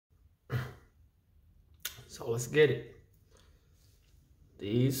So let's get it.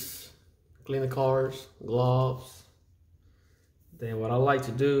 These, clean the cars, gloves. Then what I like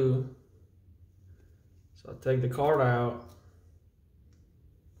to do, so I take the card out,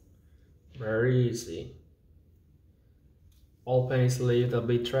 very easy. All penny sleeve, that'll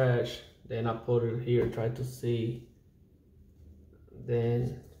be trash. Then I put it here, try to see.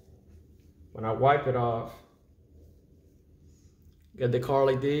 Then when I wipe it off, get the card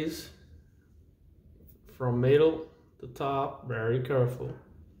like this, from middle to top, very careful.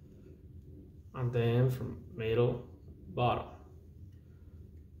 And then from middle, bottom.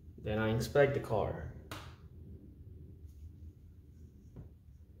 Then I inspect the card.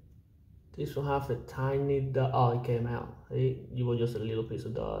 This will have a tiny dust. Oh, it came out. You were just a little piece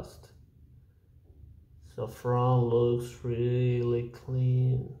of dust. So front looks really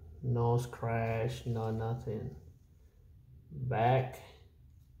clean. No scratch, no nothing. Back,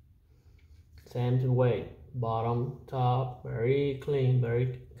 same way. Bottom, top, very clean,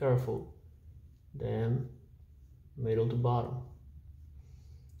 very careful. Then middle to bottom.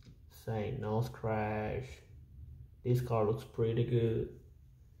 Same, no scratch. This car looks pretty good.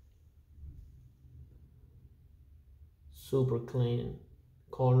 Super clean.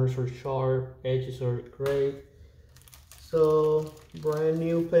 Corners are sharp, edges are great. So, brand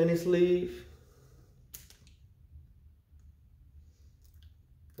new penny sleeve.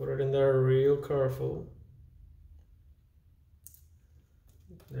 Put it in there real careful.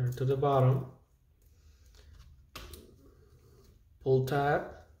 There to the bottom. Pull tab.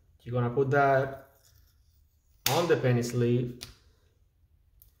 You're gonna put that on the penny sleeve.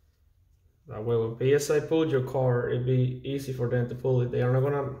 That way when PSA pulled your car, it'd be easy for them to pull it. They are not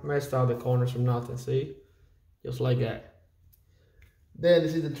gonna mess out the corners or nothing, see? Just like that. Then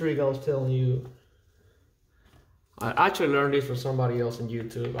this is the trick I was telling you. I actually learned this from somebody else on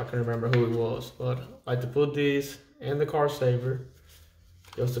YouTube. I can't remember who it was, but I like to put this in the car saver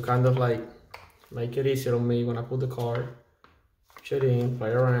just to kind of like make it easier on me when I put the card. Push it in,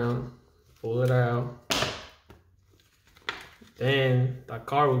 play around, pull it out. Then that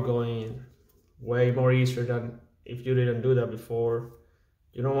card will go in way more easier than if you didn't do that before.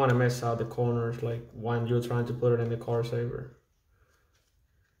 You don't want to mess out the corners like when you're trying to put it in the car saver.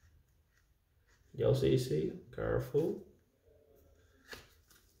 Just easy, careful.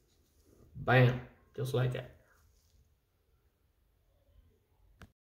 Bam, just like that.